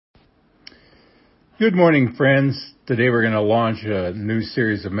Good morning, friends. Today we're going to launch a new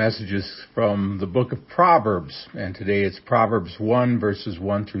series of messages from the book of Proverbs. And today it's Proverbs 1, verses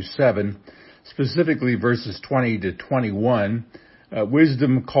 1 through 7, specifically verses 20 to 21.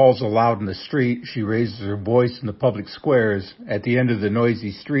 Wisdom calls aloud in the street. She raises her voice in the public squares. At the end of the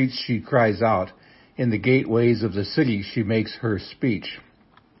noisy streets, she cries out. In the gateways of the city, she makes her speech.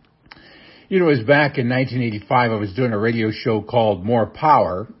 You know, it was back in 1985, I was doing a radio show called More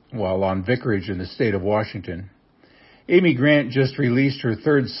Power while on vicarage in the state of Washington. Amy Grant just released her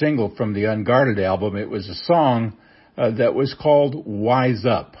third single from the Unguarded album. It was a song that was called Wise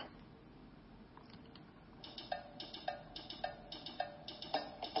Up.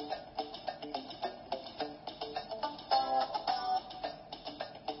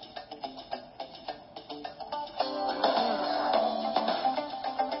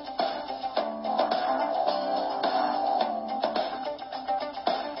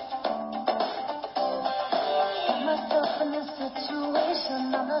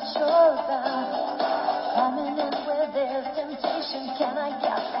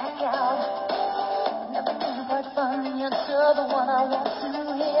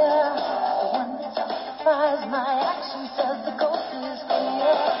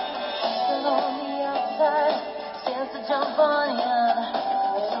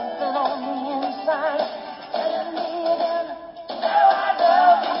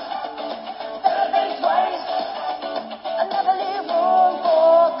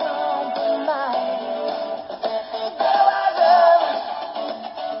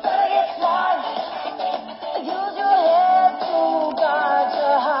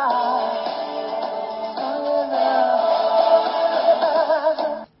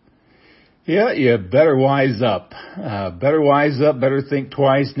 Yeah, you better wise up. Better wise up, better think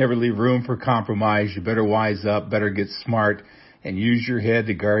twice, never leave room for compromise. You better wise up, better get smart, and use your head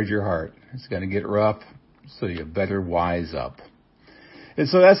to guard your heart. It's going to get rough, so you better wise up. And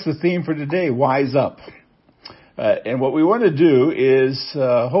so that's the theme for today, wise up. And what we want to do is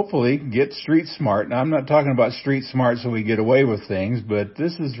hopefully get street smart. Now, I'm not talking about street smart so we get away with things, but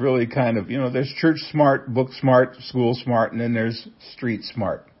this is really kind of, there's church smart, book smart, school smart, and then there's street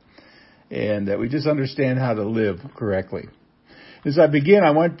smart. And that we just understand how to live correctly. As I begin,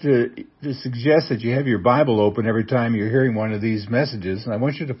 I want to suggest that you have your Bible open every time you're hearing one of these messages. And I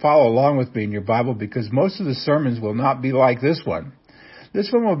want you to follow along with me in your Bible because most of the sermons will not be like this one. This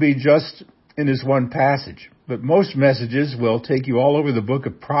one will be just in this one passage. But most messages will take you all over the book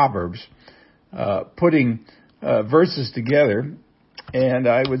of Proverbs, putting verses together. And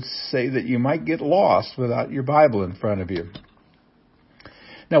I would say that you might get lost without your Bible in front of you.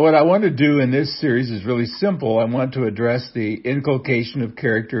 Now, what I want to do in this series is really simple. I want to address the inculcation of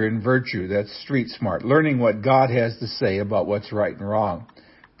character and virtue. That's street smart, learning what God has to say about what's right and wrong.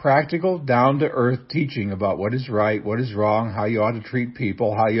 Practical, down-to-earth teaching about what is right, what is wrong, how you ought to treat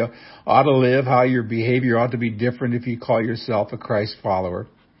people, how you ought to live, how your behavior ought to be different if you call yourself a Christ follower.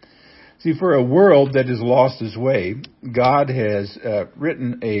 See, for a world that has lost its way, God has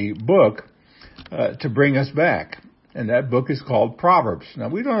written a book to bring us back. And that book is called Proverbs. Now,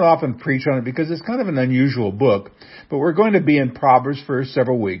 we don't often preach on it because it's kind of an unusual book, but we're going to be in Proverbs for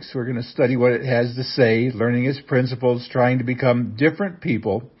several weeks. We're going to study what it has to say, learning its principles, trying to become different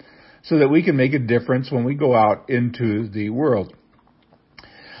people so that we can make a difference when we go out into the world.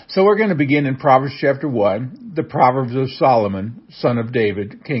 So we're going to begin in Proverbs chapter 1, the Proverbs of Solomon, son of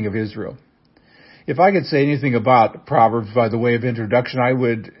David, king of Israel. If I could say anything about Proverbs by the way of introduction,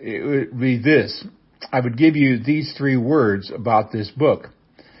 it would be this. I would give you these three words about this book.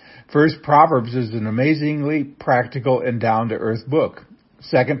 First, Proverbs is an amazingly practical and down-to-earth book.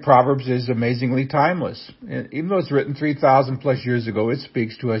 Second, Proverbs is amazingly timeless. Even though it's written 3,000 plus years ago, it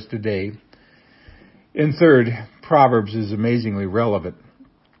speaks to us today. And third, Proverbs is amazingly relevant.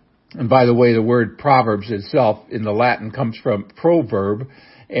 And by the way, the word Proverbs itself in the Latin comes from proverb,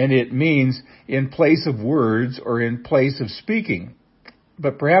 and it means in place of words or in place of speaking.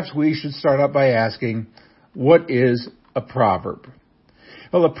 But perhaps we should start out by asking, what is a proverb?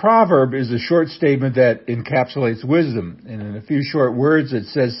 Well, a proverb is a short statement that encapsulates wisdom. And in a few short words, it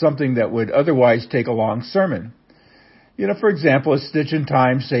says something that would otherwise take a long sermon. For example, a stitch in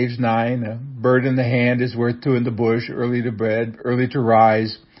time saves 9. A bird in the hand is worth 2 in the bush. Early to bed, early to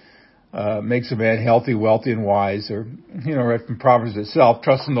rise, makes a man healthy, wealthy, and wise. Or, right from Proverbs itself,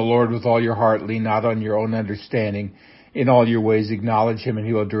 trust in the Lord with all your heart, lean not on your own understanding. In all your ways acknowledge him and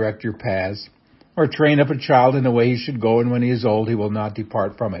he will direct your paths. Or train up a child in the way he should go, and when he is old he will not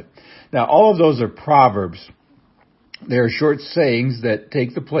depart from it. Now, all of those are proverbs. They are short sayings that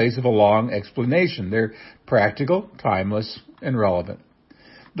take the place of a long explanation. They're practical, timeless, and relevant.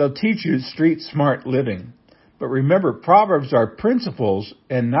 They'll teach you street smart living. But remember, Proverbs are principles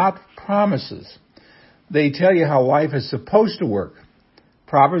and not promises. They tell you how life is supposed to work.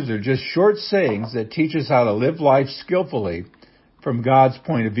 Proverbs are just short sayings that teach us how to live life skillfully from God's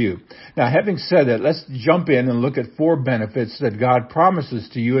point of view. Now, having said that, let's jump in and look at 4 benefits that God promises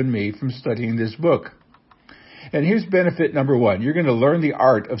to you and me from studying this book. And here's benefit number 1. You're going to learn the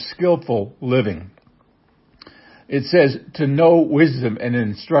art of skillful living. It says to know wisdom and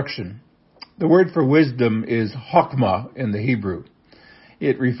instruction. The word for wisdom is chokmah in the Hebrew.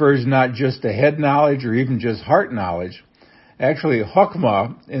 It refers not just to head knowledge or even just heart knowledge. Actually,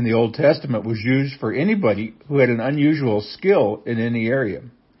 chokmah in the Old Testament was used for anybody who had an unusual skill in any area.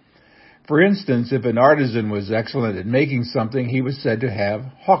 For instance, if an artisan was excellent at making something, he was said to have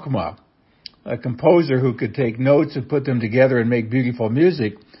chokmah. A composer who could take notes and put them together and make beautiful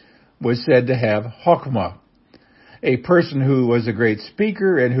music was said to have chokmah. A person who was a great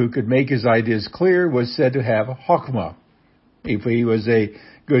speaker and who could make his ideas clear was said to have chokmah. If he was a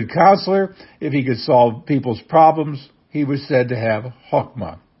good counselor, if he could solve people's problems, he was said to have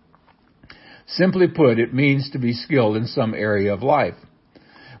chokmah. Simply put, it means to be skilled in some area of life.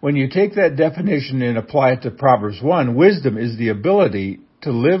 When you take that definition and apply it to Proverbs 1, wisdom is the ability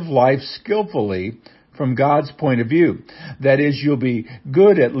to live life skillfully from God's point of view. That is, you'll be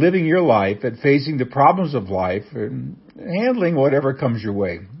good at living your life, at facing the problems of life, and handling whatever comes your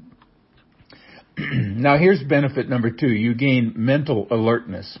way. Now here's benefit number 2. You gain mental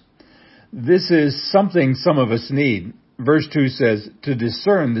alertness. This is something some of us need. Verse 2 says, to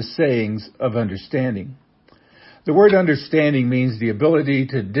discern the sayings of understanding. The word understanding means the ability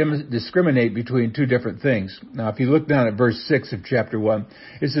to discriminate between 2 different things. Now, if you look down at verse 6 of chapter 1,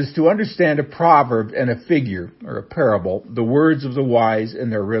 it says to understand a proverb and a figure, or a parable, the words of the wise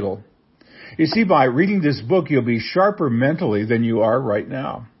and their riddle. You see, by reading this book, you'll be sharper mentally than you are right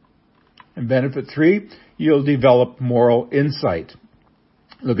now. And benefit 3, you'll develop moral insight.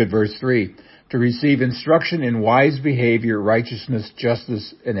 Look at verse 3. To receive instruction in wise behavior, righteousness,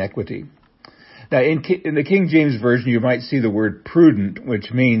 justice, and equity. Now, in the King James Version, you might see the word prudent,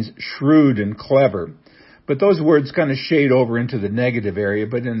 which means shrewd and clever. But those words kind of shade over into the negative area.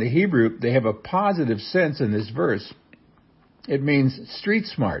 But in the Hebrew, they have a positive sense in this verse. It means street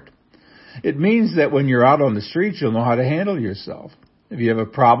smart. It means that when you're out on the streets, you'll know how to handle yourself. If you have a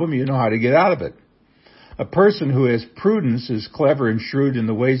problem, you know how to get out of it. A person who has prudence is clever and shrewd in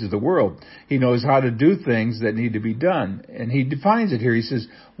the ways of the world. He knows how to do things that need to be done. And he defines it here. He says,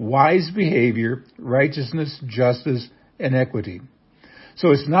 wise behavior, righteousness, justice, and equity.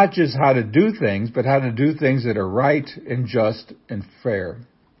 So it's not just how to do things, but how to do things that are right and just and fair.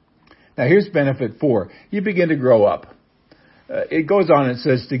 Now here's benefit 4. You begin to grow up. It goes on and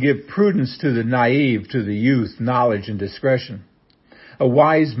says to give prudence to the naive, to the youth, knowledge and discretion. A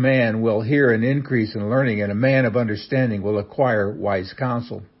wise man will hear an increase in learning, and a man of understanding will acquire wise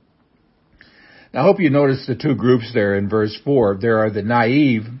counsel. Now, I hope you notice the 2 groups there in verse 4. There are the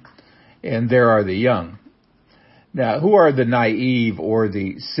naive, and there are the young. Now, who are the naive or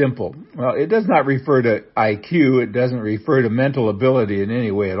the simple? Well, it does not refer to IQ. It doesn't refer to mental ability in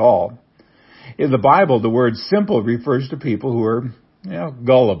any way at all. In the Bible, the word simple refers to people who are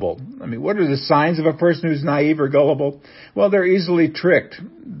gullible. I mean, what are the signs of a person who's naive or gullible? Well, they're easily tricked.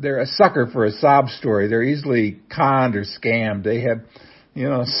 They're a sucker for a sob story. They're easily conned or scammed. They have,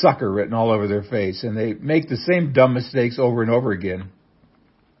 sucker written all over their face, and they make the same dumb mistakes over and over again.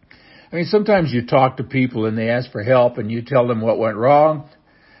 I mean, sometimes you talk to people and they ask for help and you tell them what went wrong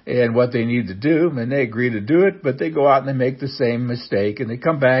and what they need to do, and they agree to do it, but they go out and they make the same mistake, and they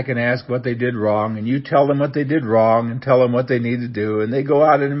come back and ask what they did wrong, and you tell them what they did wrong and tell them what they need to do, and they go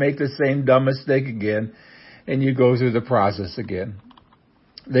out and make the same dumb mistake again, and you go through the process again.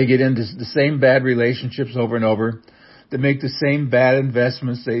 They get into the same bad relationships over and over. They make the same bad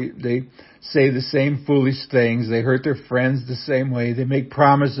investments. They say the same foolish things. They hurt their friends the same way. They make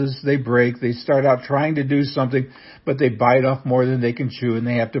promises. They break. They start out trying to do something, but they bite off more than they can chew, and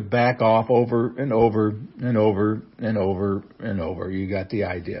they have to back off over and over and over and over and over. You got the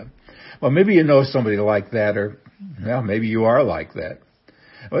idea. Well, maybe you know somebody like that, or maybe you are like that.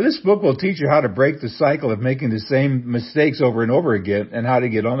 Well, this book will teach you how to break the cycle of making the same mistakes over and over again and how to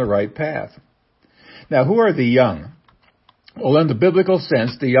get on the right path. Now, who are the young? Well, in the biblical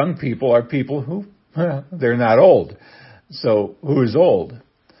sense, the young people are people who, they're not old. So, who is old?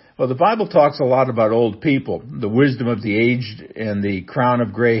 Well, the Bible talks a lot about old people, the wisdom of the aged and the crown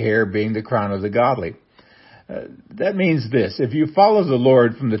of gray hair being the crown of the godly. That means this: if you follow the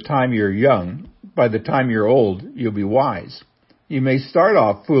Lord from the time you're young, by the time you're old, you'll be wise. You may start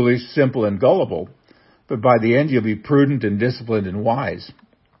off foolish, simple, and gullible, but by the end you'll be prudent and disciplined and wise.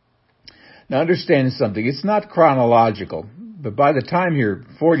 Now understand something, it's not chronological, but by the time you're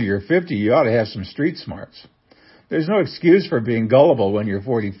 40 or 50, you ought to have some street smarts. There's no excuse for being gullible when you're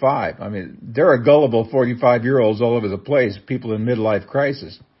 45. I mean, there are gullible 45-year-olds all over the place, people in midlife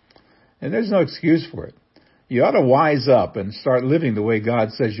crisis. And there's no excuse for it. You ought to wise up and start living the way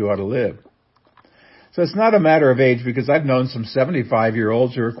God says you ought to live. So it's not a matter of age, because I've known some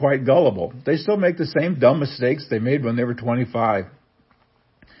 75-year-olds who are quite gullible. They still make the same dumb mistakes they made when they were 25.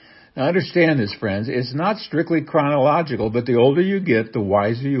 Now understand this, friends. It's not strictly chronological, but the older you get, the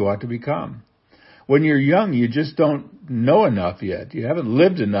wiser you ought to become. When you're young, you just don't know enough yet. You haven't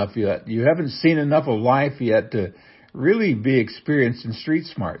lived enough yet. You haven't seen enough of life yet to really be experienced in street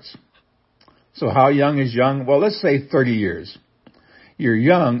smarts. So how young is young? Well, let's say 30 years. You're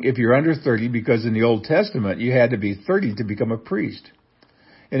young if you're under 30, because in the Old Testament, you had to be 30 to become a priest.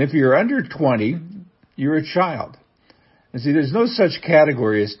 And if you're under 20, you're a child. And see, there's no such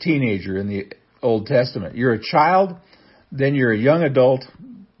category as teenager in the Old Testament. You're a child, then you're a young adult,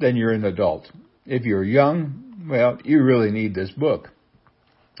 then you're an adult. If you're young, well, you really need this book.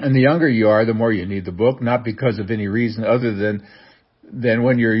 And the younger you are, the more you need the book, not because of any reason other than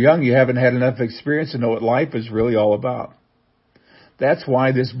when you're young, you haven't had enough experience to know what life is really all about. That's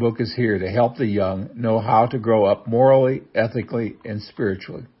why this book is here, to help the young know how to grow up morally, ethically, and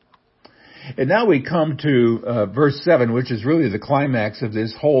spiritually. And now we come to verse 7, which is really the climax of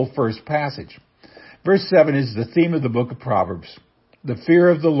this whole first passage. Verse 7 is the theme of the book of Proverbs. The fear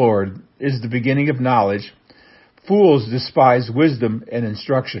of the Lord is the beginning of knowledge. Fools despise wisdom and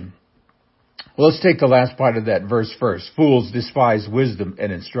instruction. Well, let's take the last part of that verse first. Fools despise wisdom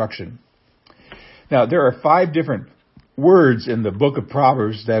and instruction. Now, there are 5 different words in the book of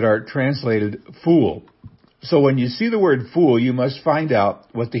Proverbs that are translated fool. So when you see the word fool, you must find out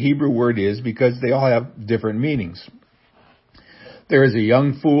what the Hebrew word is, because they all have different meanings. There is a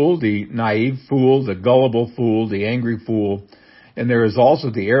young fool, the naive fool, the gullible fool, the angry fool, and there is also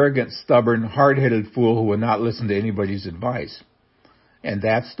the arrogant, stubborn, hard-headed fool who will not listen to anybody's advice. And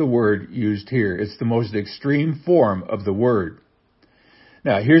that's the word used here. It's the most extreme form of the word.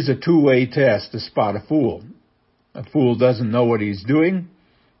 Now, here's a two-way test to spot a fool. A fool doesn't know what he's doing,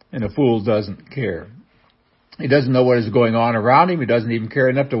 and a fool doesn't care. He doesn't know what is going on around him. He doesn't even care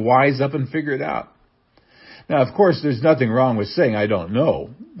enough to wise up and figure it out. Now, of course, there's nothing wrong with saying, I don't know.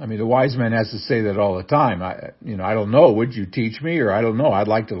 I mean, the wise man has to say that all the time. I don't know. Would you teach me? Or I don't know. I'd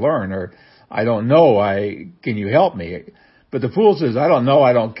like to learn. Or I don't know. Can you help me? But the fool says, I don't know.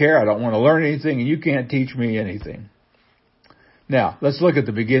 I don't care. I don't want to learn anything, and you can't teach me anything. Now, let's look at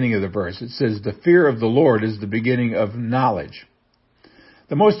the beginning of the verse. It says, the fear of the Lord is the beginning of knowledge.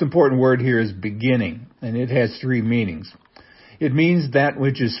 The most important word here is beginning, and it has 3 meanings. It means that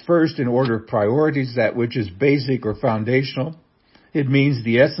which is first in order of priorities, that which is basic or foundational. It means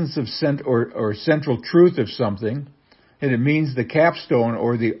the essence of central truth of something, and it means the capstone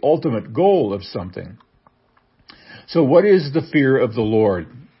or the ultimate goal of something. So what is the fear of the Lord?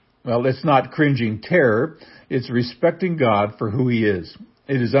 Well, it's not cringing terror. It's respecting God for who He is.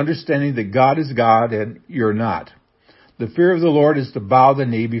 It is understanding that God is God and you're not. The fear of the Lord is to bow the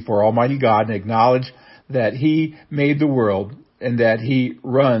knee before Almighty God and acknowledge that He made the world and that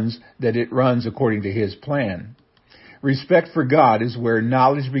it runs according to His plan. Respect for God is where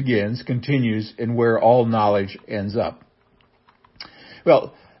knowledge begins, continues, and where all knowledge ends up.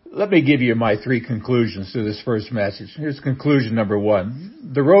 Well, let me give you my 3 conclusions to this first message. Here's conclusion number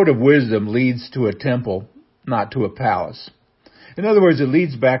 1. The road of wisdom leads to a temple, not to a palace. In other words, it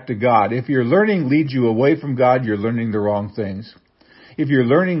leads back to God. If your learning leads you away from God, you're learning the wrong things. If your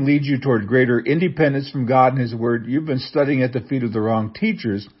learning leads you toward greater independence from God and His Word, you've been studying at the feet of the wrong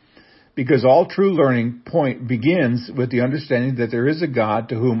teachers, because all true learning begins with the understanding that there is a God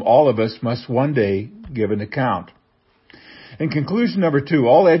to whom all of us must one day give an account. And conclusion number 2,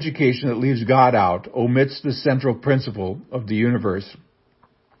 all education that leaves God out omits the central principle of the universe.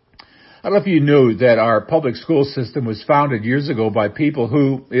 I don't know if you knew that our public school system was founded years ago by people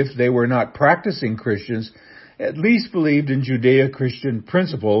who, if they were not practicing Christians, at least believed in Judeo-Christian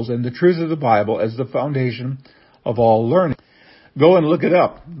principles and the truth of the Bible as the foundation of all learning. Go and look it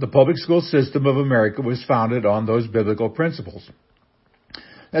up. The public school system of America was founded on those biblical principles.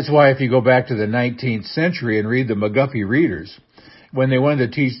 That's why if you go back to the 19th century and read the McGuffey Readers, when they wanted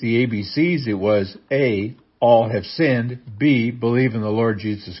to teach the ABCs, it was A, all have sinned, B, believe in the Lord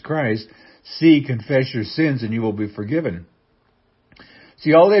Jesus Christ, C, confess your sins and you will be forgiven.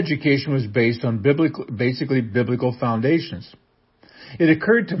 See, all education was based on basically biblical foundations. It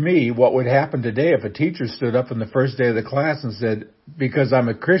occurred to me what would happen today if a teacher stood up on the first day of the class and said, because I'm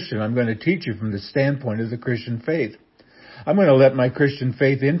a Christian, I'm going to teach you from the standpoint of the Christian faith. I'm going to let my Christian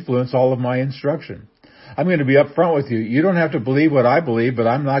faith influence all of my instruction. I'm going to be upfront with you. You don't have to believe what I believe, but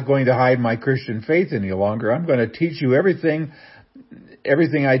I'm not going to hide my Christian faith any longer. I'm going to teach you everything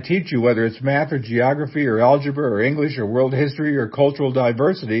I teach you, whether it's math or geography or algebra or English or world history or cultural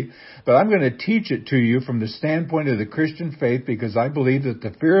diversity, but I'm going to teach it to you from the standpoint of the Christian faith because I believe that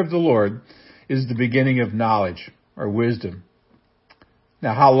the fear of the Lord is the beginning of knowledge or wisdom.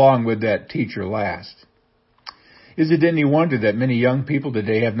 Now, how long would that teacher last? Is it any wonder that many young people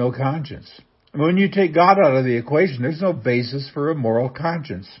today have no conscience? When you take God out of the equation, there's no basis for a moral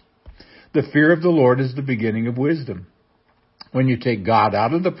conscience. The fear of the Lord is the beginning of wisdom. When you take God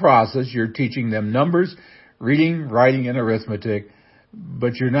out of the process, you're teaching them numbers, reading, writing, and arithmetic,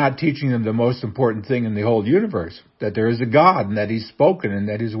 but you're not teaching them the most important thing in the whole universe, that there is a God and that He's spoken and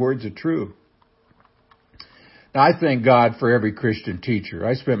that His words are true. Now, I thank God for every Christian teacher.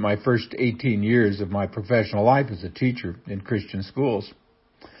 I spent my first 18 years of my professional life as a teacher in Christian schools.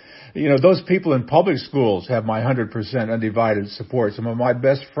 You know, those people in public schools have my 100% undivided support. Some of my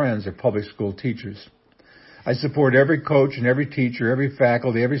best friends are public school teachers. I support every coach and every teacher, every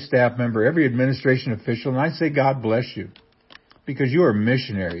faculty, every staff member, every administration official, and I say God bless you because you are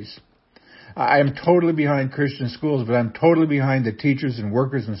missionaries. I am totally behind Christian schools, but I'm totally behind the teachers and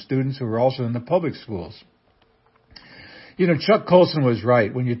workers and students who are also in the public schools. You know, Chuck Colson was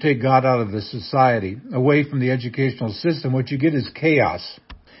right. When you take God out of the society, away from the educational system, what you get is chaos.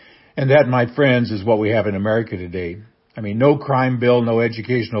 And that, my friends, is what we have in America today. I mean, no crime bill, no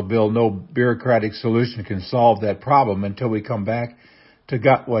educational bill, no bureaucratic solution can solve that problem until we come back to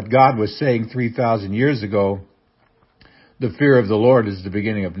what God was saying 3,000 years ago. The fear of the Lord is the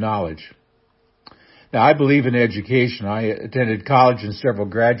beginning of knowledge. Now, I believe in education. I attended college and several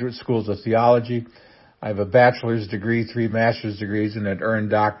graduate schools of theology. I have a bachelor's degree, 3 master's degrees, and an earned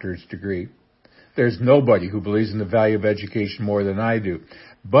doctor's degree. There's nobody who believes in the value of education more than I do.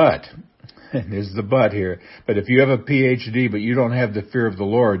 But, and there's the but here, but if you have a PhD but you don't have the fear of the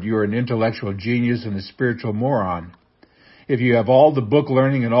Lord, you are an intellectual genius and a spiritual moron. If you have all the book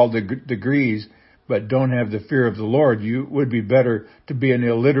learning and all the degrees but don't have the fear of the Lord, you would be better to be an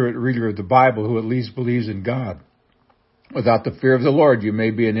illiterate reader of the Bible who at least believes in God. Without the fear of the Lord, you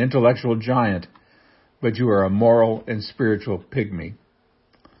may be an intellectual giant, but you are a moral and spiritual pygmy.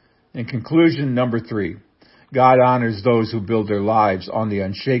 In conclusion, number 3, God honors those who build their lives on the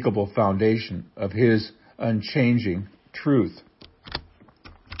unshakable foundation of His unchanging truth.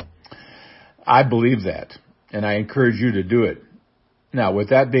 I believe that, and I encourage you to do it. Now, with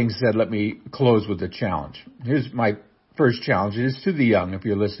that being said, let me close with a challenge. Here's my first challenge. It is to the young, if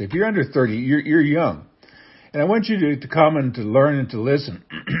you're listening. If you're under 30, you're young. And I want you to come and to learn and to listen.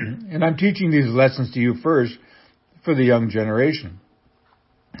 And I'm teaching these lessons to you first for the young generation.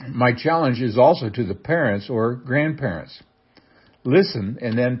 My challenge is also to the parents or grandparents. Listen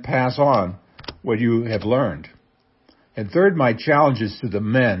and then pass on what you have learned. And third, my challenge is to the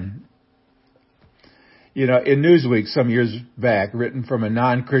men. You know, in Newsweek some years back, written from a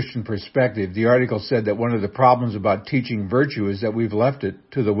non-Christian perspective, the article said that one of the problems about teaching virtue is that we've left it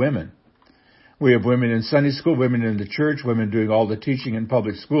to the women. We have women in Sunday school, women in the church, women doing all the teaching in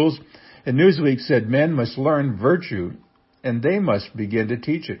public schools. And Newsweek said men must learn virtue and they must begin to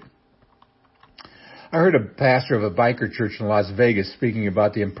teach it. I heard a pastor of a biker church in Las Vegas speaking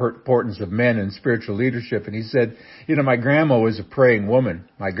about the importance of men in spiritual leadership, and he said, you know, my grandma was a praying woman.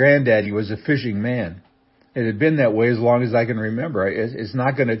 My granddaddy was a fishing man. It had been that way as long as I can remember. It's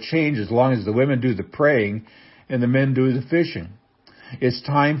not going to change as long as the women do the praying and the men do the fishing. It's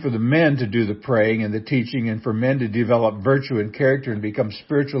time for the men to do the praying and the teaching and for men to develop virtue and character and become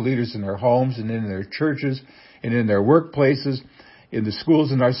spiritual leaders in their homes and in their churches and in their workplaces, in the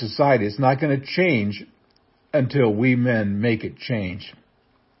schools in our society. It's not going to change until we men make it change.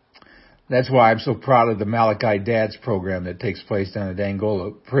 That's why I'm so proud of the Malachi Dads program that takes place down at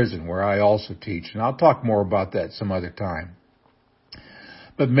Angola Prison, where I also teach. And I'll talk more about that some other time.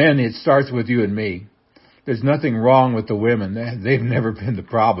 But men, it starts with you and me. There's nothing wrong with the women. They've never been the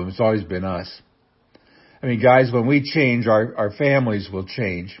problem. It's always been us. I mean, guys, when we change, our families will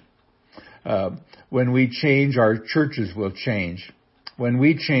change. When we change, our churches will change. When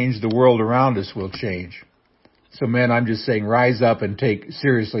we change, the world around us will change. So men, I'm just saying, rise up and take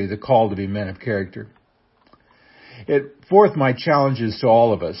seriously the call to be men of character. Fourth, my challenge is to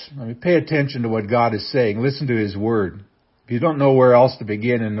all of us. I mean, pay attention to what God is saying. Listen to His Word. If you don't know where else to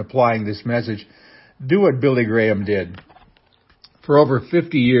begin in applying this message, do what Billy Graham did. For over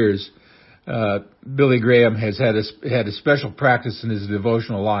 50 years, Billy Graham has had a special practice in his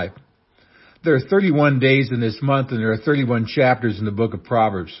devotional life. There are 31 days in this month, and there are 31 chapters in the book of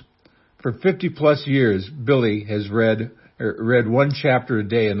Proverbs. For 50 plus years, Billy has read or read one chapter a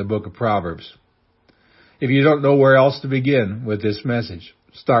day in the book of Proverbs. If you don't know where else to begin with this message,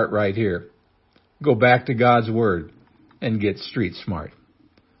 start right here. Go back to God's Word and get street smart.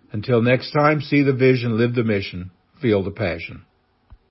 Until next time, see the vision, live the mission, feel the passion.